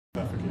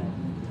perfectly.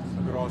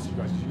 I've got to ask you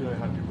guys, because you know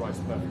how to do rice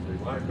perfectly.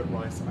 When I cook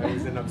rice, I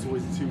always end up, it's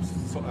always too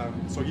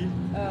soggy.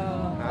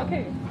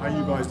 Okay. How are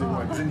you guys doing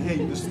rice? Because in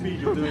here, the speed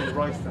you're doing the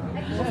rice down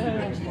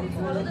must be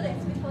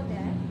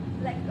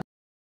very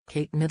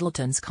Kate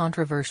Middleton's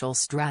controversial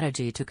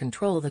strategy to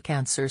control the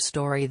cancer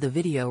story. The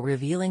video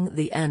revealing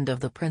the end of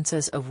the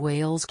Princess of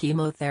Wales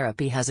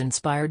chemotherapy has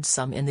inspired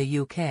some in the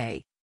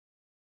UK,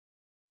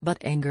 but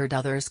angered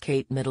others.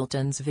 Kate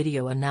Middleton's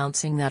video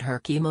announcing that her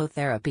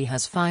chemotherapy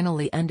has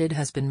finally ended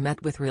has been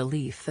met with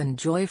relief and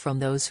joy from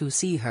those who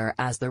see her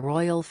as the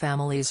royal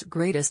family's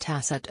greatest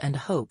asset and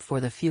hope for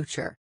the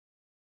future.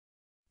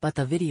 But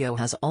the video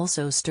has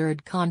also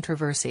stirred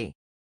controversy.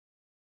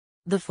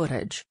 The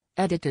footage,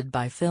 edited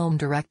by film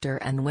director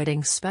and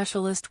wedding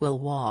specialist Will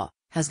Waugh,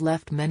 has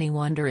left many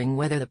wondering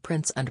whether the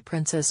Prince and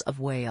Princess of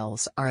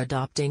Wales are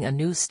adopting a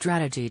new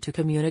strategy to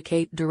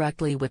communicate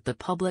directly with the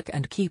public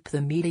and keep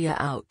the media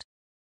out.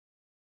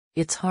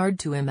 "It's hard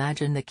to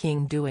imagine the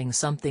King doing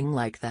something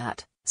like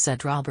that,"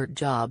 said Robert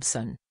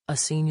Jobson, a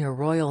senior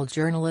royal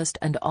journalist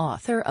and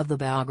author of the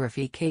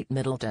biography Kate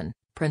Middleton,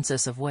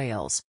 Princess of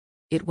Wales.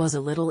 "It was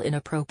a little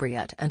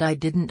inappropriate and I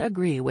didn't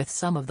agree with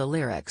some of the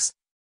lyrics.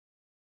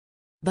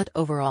 But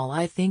overall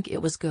I think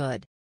it was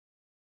good."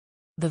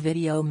 The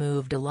video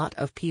moved a lot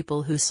of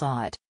people who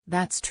saw it.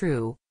 "That's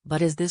true,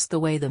 but is this the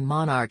way the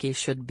monarchy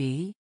should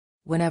be?"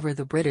 Whenever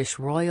the British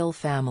royal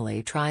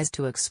family tries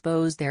to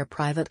expose their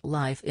private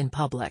life in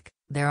public,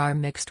 there are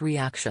mixed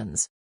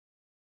reactions.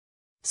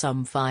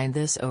 Some find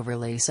this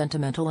overly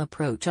sentimental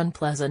approach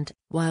unpleasant,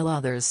 while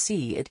others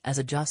see it as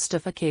a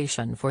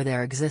justification for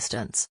their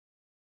existence.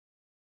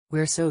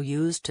 "We're so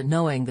used to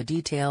knowing the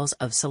details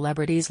of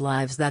celebrities'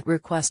 lives that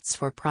requests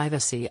for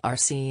privacy are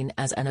seen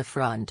as an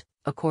affront,"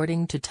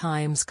 according to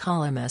Times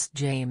columnist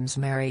James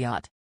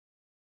Marriott.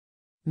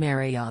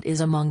 Marriott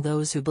is among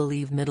those who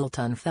believe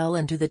Middleton fell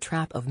into the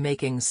trap of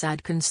making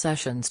sad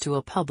concessions to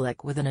a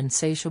public with an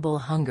insatiable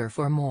hunger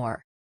for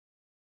more.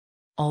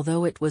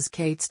 Although it was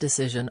Kate's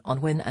decision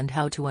on when and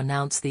how to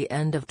announce the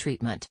end of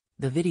treatment,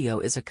 the video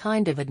is a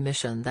kind of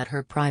admission that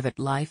her private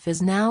life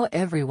is now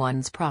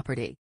everyone's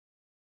property.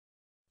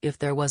 If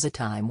there was a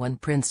time when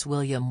Prince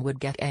William would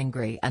get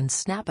angry and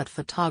snap at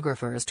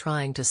photographers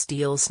trying to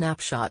steal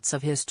snapshots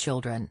of his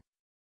children,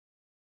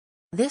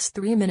 this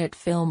 3-minute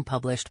film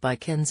published by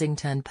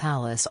Kensington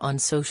Palace on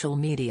social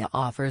media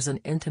offers an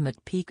intimate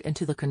peek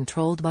into the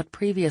controlled but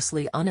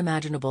previously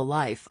unimaginable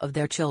life of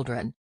their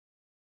children.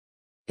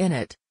 In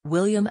it,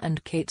 William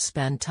and Kate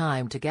spend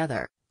time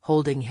together,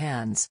 holding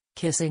hands,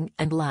 kissing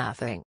and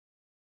laughing.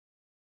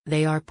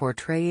 They are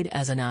portrayed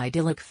as an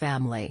idyllic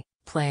family,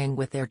 playing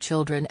with their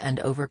children and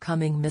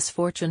overcoming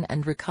misfortune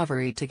and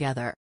recovery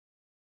together.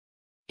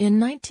 In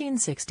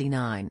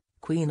 1969,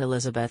 Queen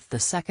Elizabeth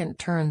II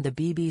turned the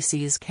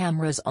BBC's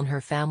cameras on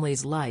her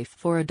family's life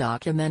for a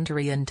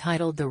documentary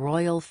entitled The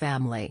Royal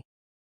Family.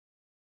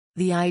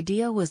 The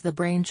idea was the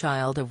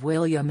brainchild of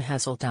William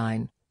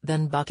Heseltine,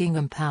 then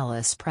Buckingham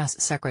Palace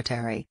press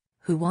secretary,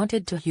 who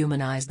wanted to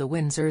humanize the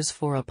Windsors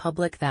for a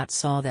public that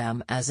saw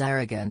them as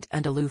arrogant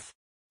and aloof.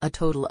 A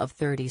total of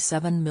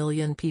 37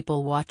 million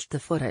people watched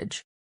the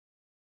footage.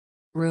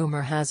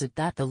 Rumor has it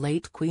that the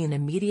late Queen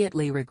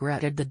immediately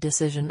regretted the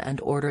decision and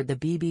ordered the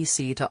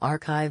BBC to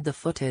archive the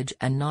footage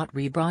and not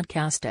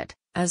rebroadcast it,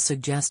 as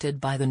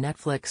suggested by the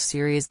Netflix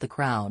series The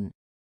Crown.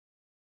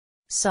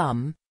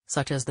 Some,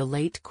 such as the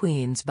late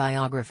Queen's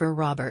biographer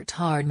Robert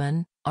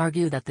Hardman,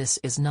 argue that this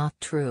is not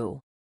true.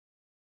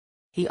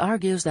 He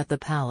argues that the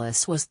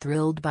palace was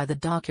thrilled by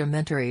the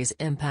documentary's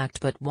impact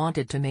but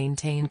wanted to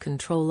maintain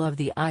control of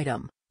the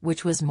item,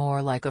 which was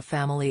more like a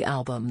family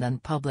album than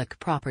public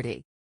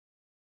property.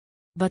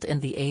 But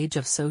in the age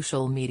of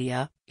social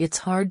media, it's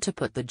hard to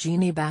put the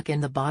genie back in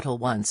the bottle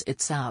once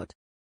it's out.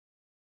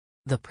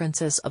 The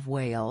Princess of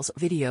Wales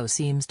video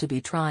seems to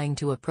be trying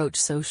to approach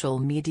social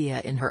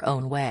media in her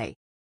own way.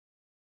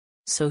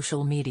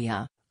 Social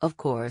media, of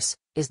course,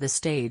 is the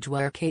stage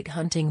where Kate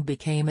hunting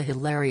became a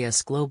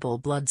hilarious global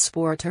blood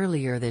sport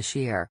earlier this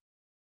year.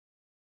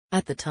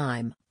 At the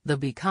time, the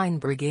Be Kind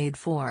Brigade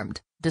formed,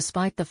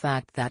 despite the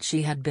fact that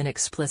she had been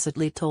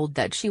explicitly told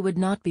that she would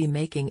not be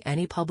making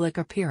any public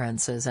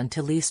appearances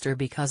until Easter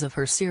because of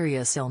her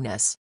serious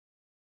illness.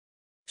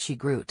 She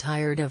grew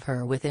tired of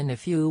her within a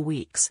few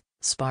weeks,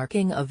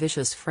 sparking a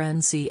vicious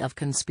frenzy of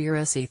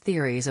conspiracy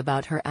theories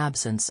about her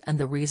absence and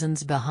the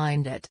reasons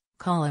behind it,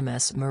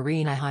 columnists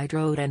Marina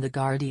Hydrode and The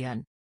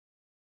Guardian.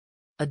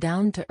 A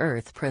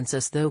down-to-earth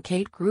princess. Though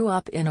Kate grew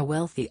up in a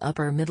wealthy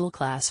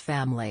upper-middle-class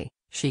family,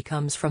 she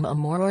comes from a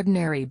more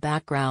ordinary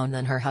background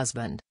than her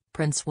husband,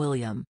 Prince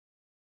William.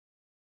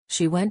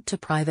 She went to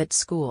private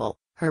school,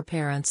 her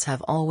parents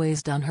have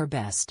always done her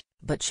best,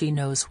 but she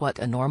knows what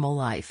a normal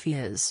life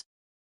is.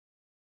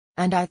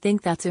 And I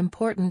think that's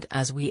important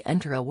as we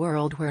enter a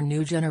world where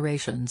new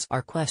generations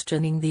are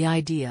questioning the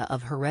idea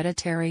of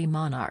hereditary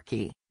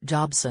monarchy,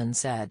 Jobson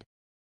said.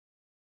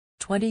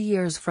 20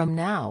 years from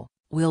now,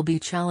 we'll be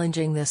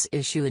challenging this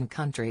issue in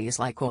countries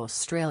like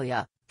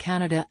Australia,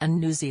 Canada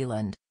and New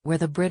Zealand, where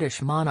the British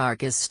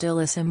monarch is still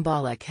a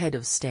symbolic head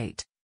of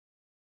state.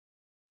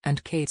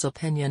 and Kate's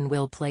opinion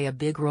will play a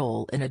big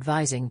role in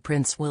advising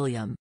Prince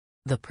William.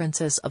 The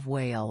Princess of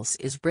Wales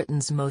is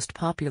Britain's most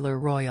popular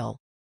royal.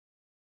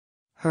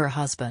 Her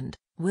husband,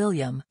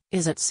 William,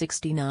 is at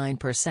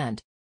 69%.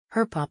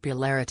 Her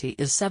popularity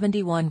is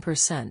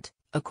 71%,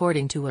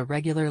 according to a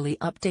regularly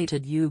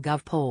updated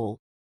YouGov poll.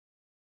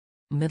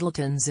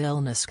 Middleton's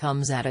illness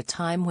comes at a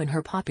time when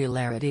her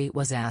popularity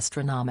was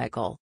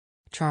astronomical.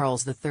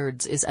 Charles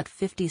III's is at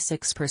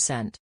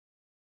 56%.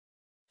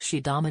 She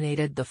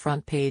dominated the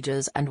front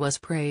pages and was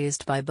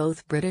praised by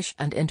both British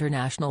and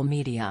international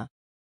media.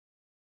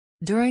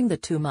 During the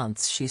 2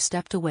 months she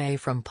stepped away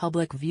from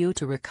public view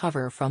to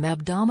recover from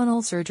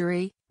abdominal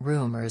surgery,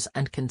 rumors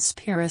and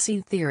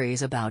conspiracy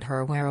theories about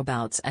her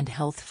whereabouts and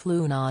health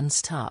flew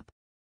non-stop.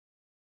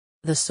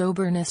 The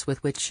soberness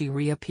with which she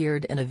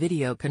reappeared in a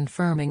video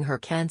confirming her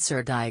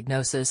cancer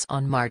diagnosis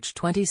on March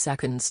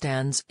 22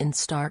 stands in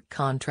stark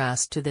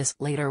contrast to this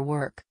later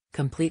work,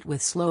 complete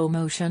with slow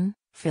motion,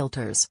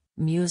 filters,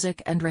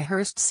 music and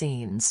rehearsed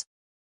scenes.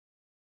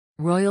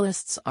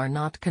 Royalists are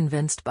not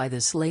convinced by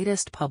this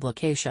latest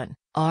publication,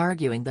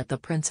 arguing that the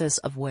Princess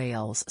of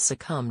Wales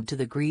succumbed to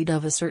the greed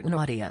of a certain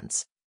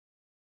audience,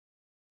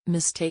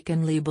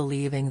 mistakenly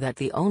believing that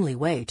the only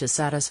way to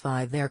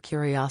satisfy their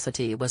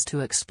curiosity was to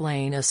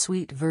explain a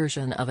sweet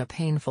version of a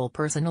painful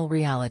personal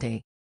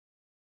reality.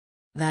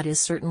 That is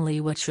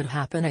certainly what should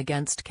happen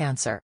against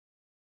cancer.